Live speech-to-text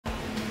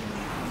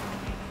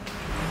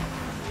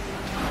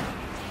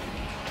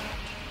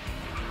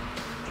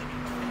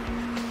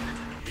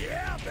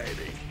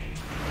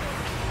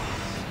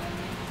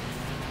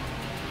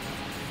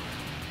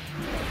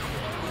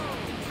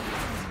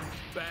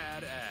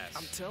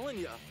I'm telling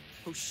ya,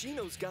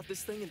 Hoshino's got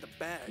this thing in the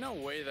bag. No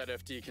way that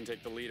FD can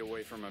take the lead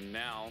away from him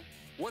now.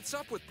 What's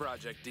up with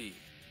Project D?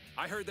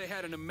 I heard they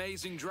had an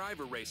amazing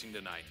driver racing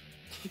tonight.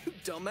 You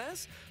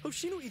dumbass!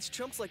 Hoshino eats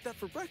chumps like that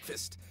for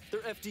breakfast.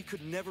 Their FD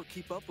could never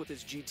keep up with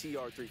his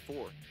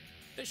GT-R34.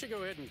 They should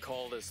go ahead and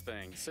call this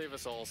thing. Save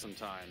us all some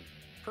time.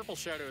 Purple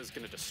Shadow is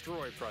going to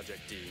destroy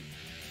Project D.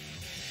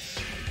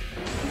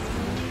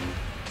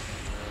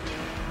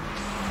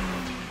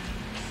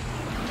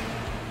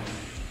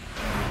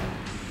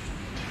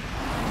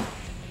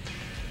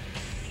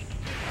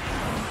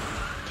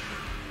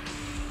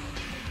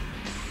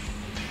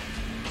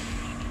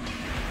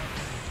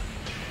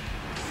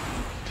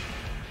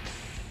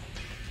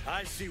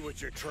 I see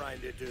what you're trying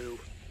to do.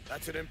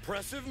 That's an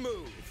impressive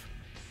move.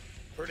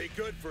 Pretty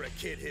good for a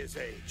kid his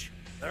age.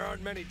 There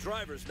aren't many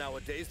drivers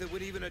nowadays that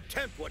would even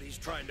attempt what he's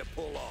trying to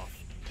pull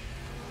off.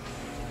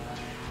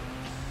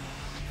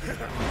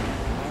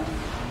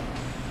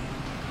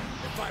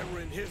 If I were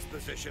in his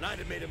position, I'd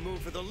have made a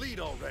move for the lead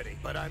already,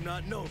 but I'm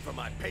not known for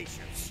my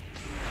patience.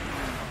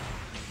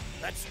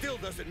 That still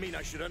doesn't mean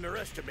I should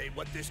underestimate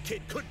what this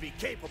kid could be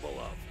capable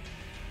of.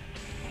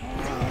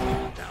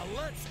 Now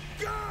let's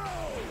go!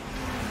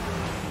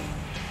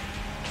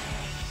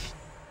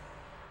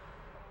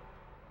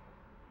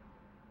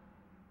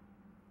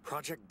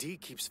 Project D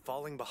keeps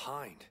falling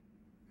behind.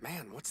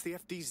 Man, what's the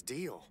FD's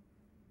deal?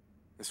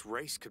 This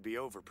race could be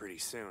over pretty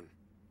soon.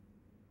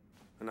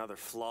 Another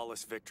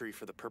flawless victory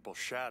for the Purple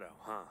Shadow,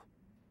 huh?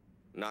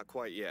 Not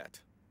quite yet.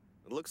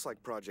 It looks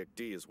like Project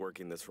D is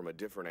working this from a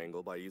different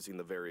angle by using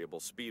the variable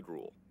speed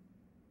rule.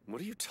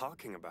 What are you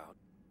talking about?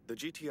 The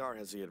GTR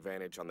has the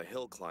advantage on the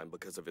hill climb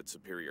because of its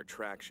superior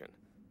traction,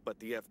 but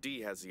the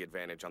FD has the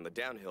advantage on the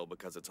downhill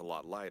because it's a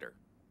lot lighter.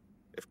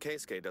 If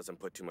Keisuke doesn't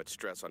put too much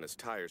stress on his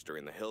tires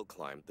during the hill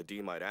climb, the D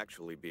might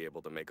actually be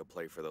able to make a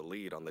play for the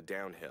lead on the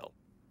downhill.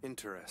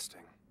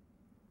 Interesting.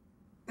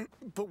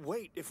 But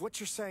wait, if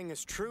what you're saying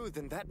is true,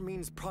 then that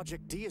means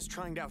Project D is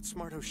trying to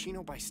outsmart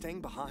Hoshino by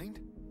staying behind?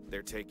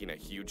 They're taking a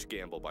huge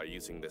gamble by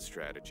using this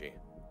strategy.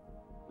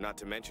 Not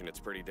to mention, it's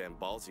pretty damn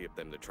ballsy of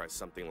them to try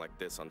something like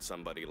this on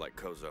somebody like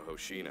Kozo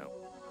Hoshino.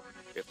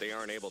 If they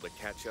aren't able to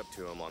catch up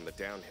to him on the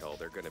downhill,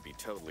 they're gonna be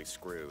totally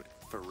screwed.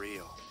 For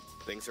real.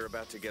 Things are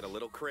about to get a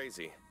little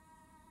crazy.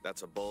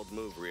 That's a bold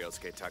move,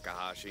 Ryosuke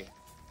Takahashi.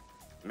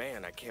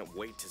 Man, I can't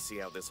wait to see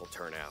how this will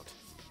turn out.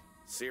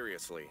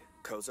 Seriously,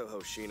 Kozo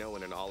Hoshino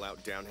in an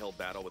all-out downhill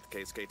battle with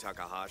Keisuke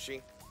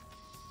Takahashi?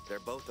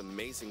 They're both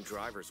amazing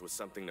drivers with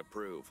something to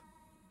prove.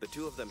 The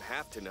two of them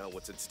have to know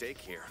what's at stake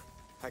here.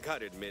 I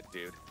gotta admit,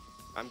 dude,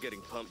 I'm getting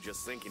pumped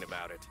just thinking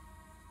about it.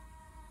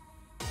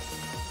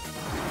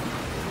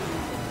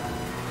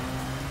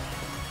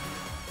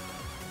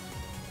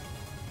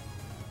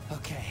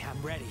 Okay,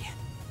 I'm ready.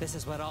 This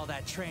is what all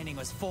that training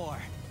was for.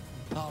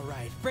 All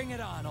right, bring it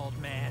on, old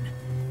man.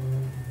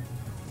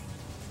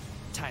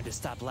 Time to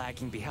stop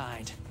lagging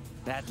behind.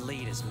 That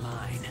lead is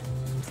mine.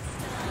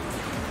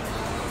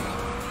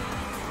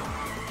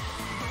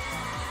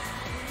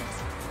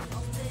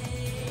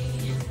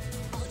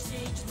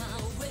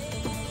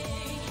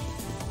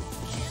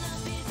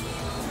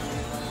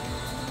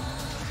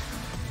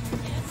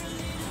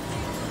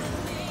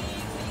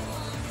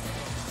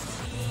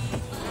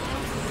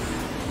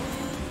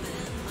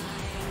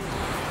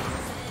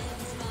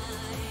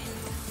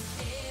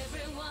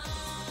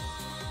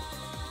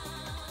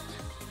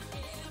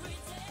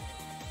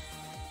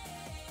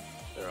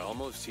 They're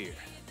almost here.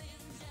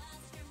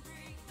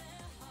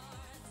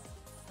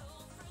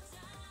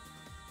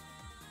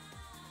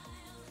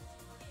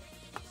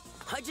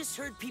 I just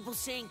heard people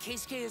saying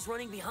Keisuke is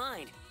running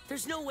behind.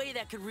 There's no way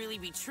that could really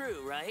be true,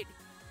 right?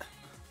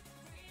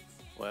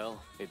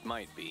 Well, it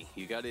might be.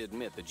 You gotta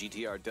admit, the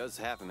GTR does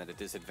have him at a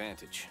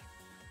disadvantage.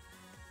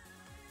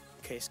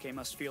 Keisuke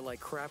must feel like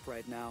crap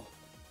right now.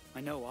 I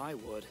know I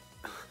would.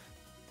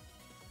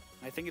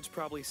 I think it's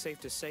probably safe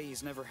to say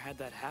he's never had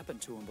that happen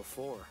to him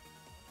before.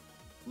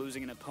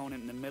 Losing an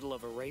opponent in the middle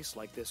of a race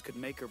like this could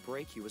make or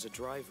break you as a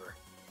driver.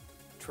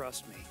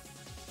 Trust me.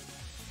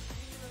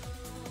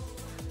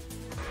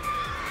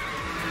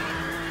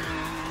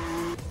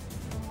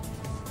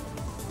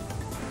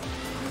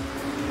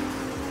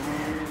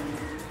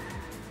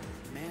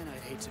 Man,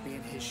 I'd hate to be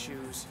in his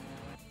shoes.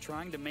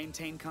 Trying to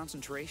maintain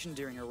concentration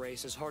during a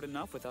race is hard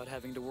enough without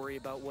having to worry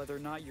about whether or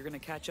not you're going to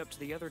catch up to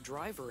the other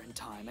driver in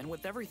time, and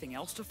with everything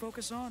else to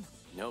focus on.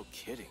 No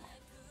kidding.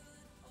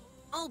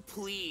 Oh,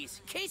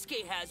 please.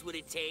 Keisuke has what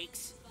it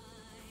takes.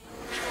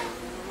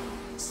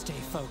 Stay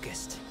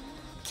focused.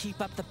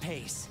 Keep up the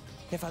pace.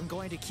 If I'm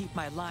going to keep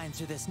my line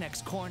through this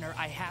next corner,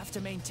 I have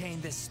to maintain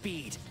this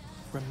speed.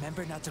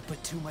 Remember not to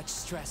put too much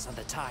stress on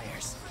the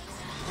tires.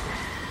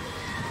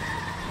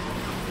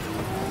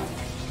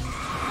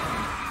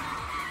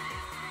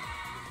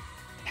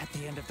 At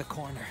the end of the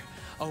corner,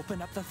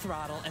 open up the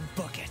throttle and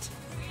book it.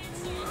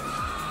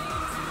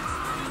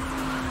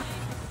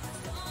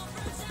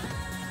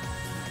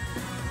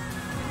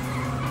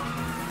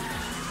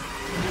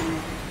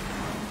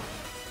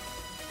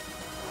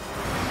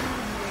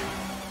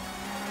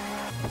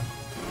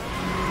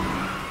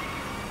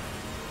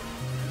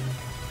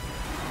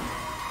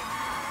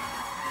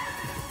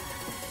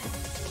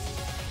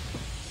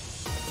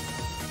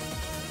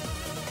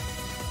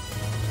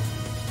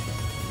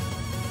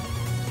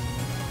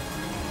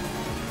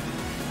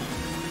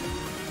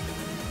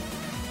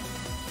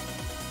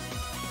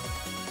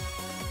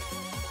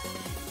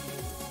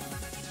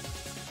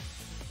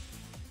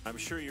 I'm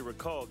sure you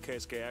recall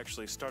Keisuke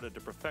actually started to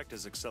perfect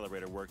his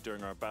accelerator work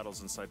during our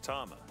battles in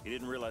Saitama. He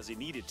didn't realize he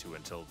needed to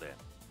until then.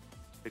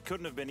 It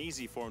couldn't have been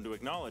easy for him to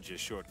acknowledge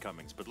his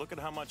shortcomings, but look at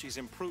how much he's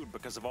improved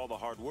because of all the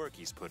hard work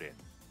he's put in.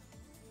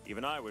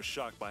 Even I was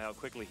shocked by how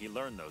quickly he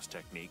learned those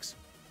techniques,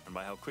 and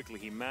by how quickly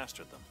he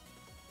mastered them.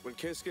 When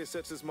Keisuke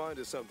sets his mind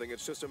to something,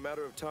 it's just a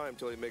matter of time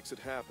till he makes it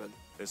happen.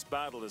 This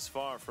battle is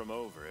far from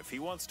over. If he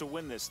wants to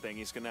win this thing,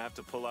 he's gonna have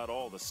to pull out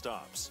all the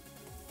stops.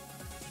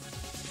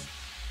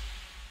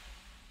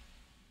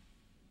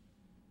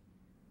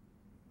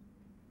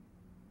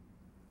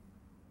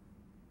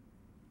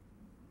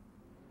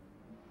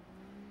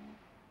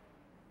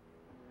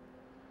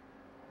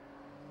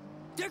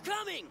 They're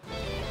coming!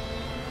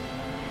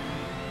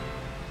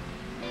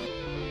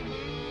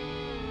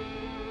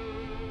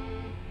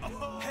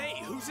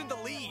 Hey, who's in the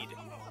lead?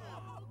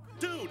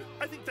 Dude,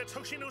 I think that's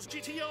Hoshino's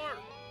GTR!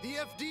 The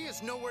FD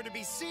is nowhere to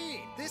be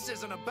seen! This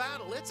isn't a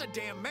battle, it's a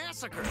damn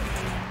massacre!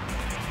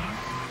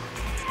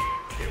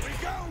 Here we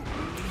go!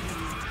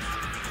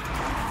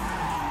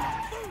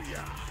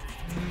 Booyah!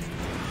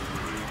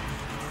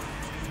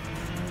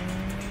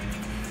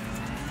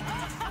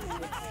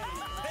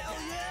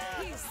 Hell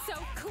yeah! He's so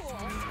cool!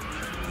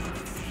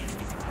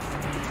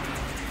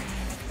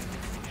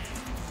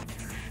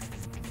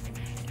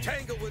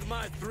 Tangle with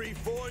my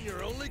 3-4 and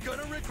you're only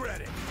gonna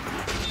regret it.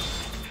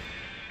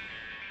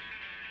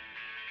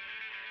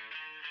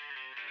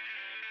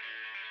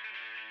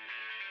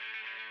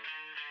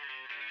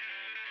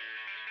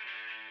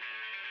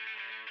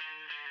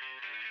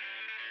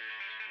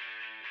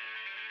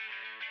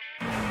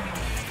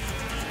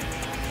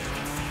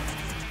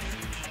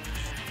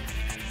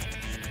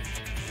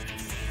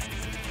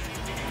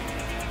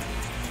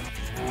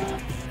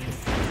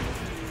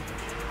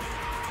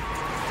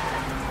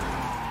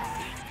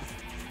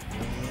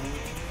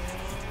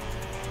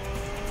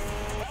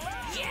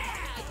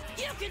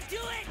 You can do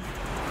it!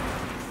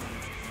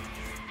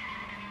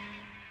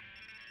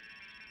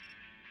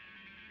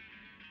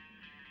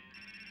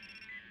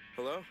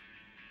 Hello?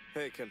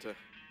 Hey, Kenta.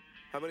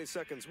 How many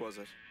seconds was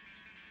it?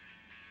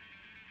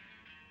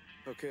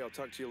 Okay, I'll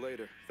talk to you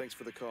later. Thanks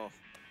for the call.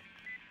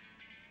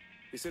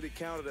 He said he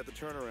counted at the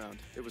turnaround.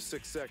 It was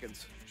 6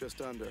 seconds,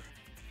 just under.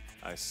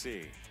 I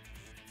see.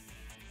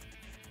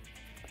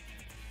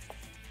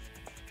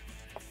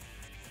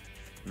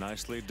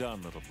 Nicely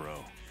done, little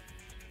bro.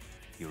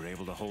 You were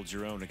able to hold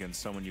your own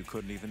against someone you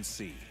couldn't even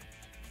see.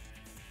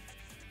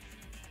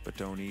 But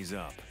don't ease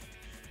up.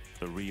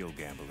 The real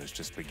gamble is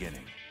just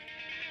beginning.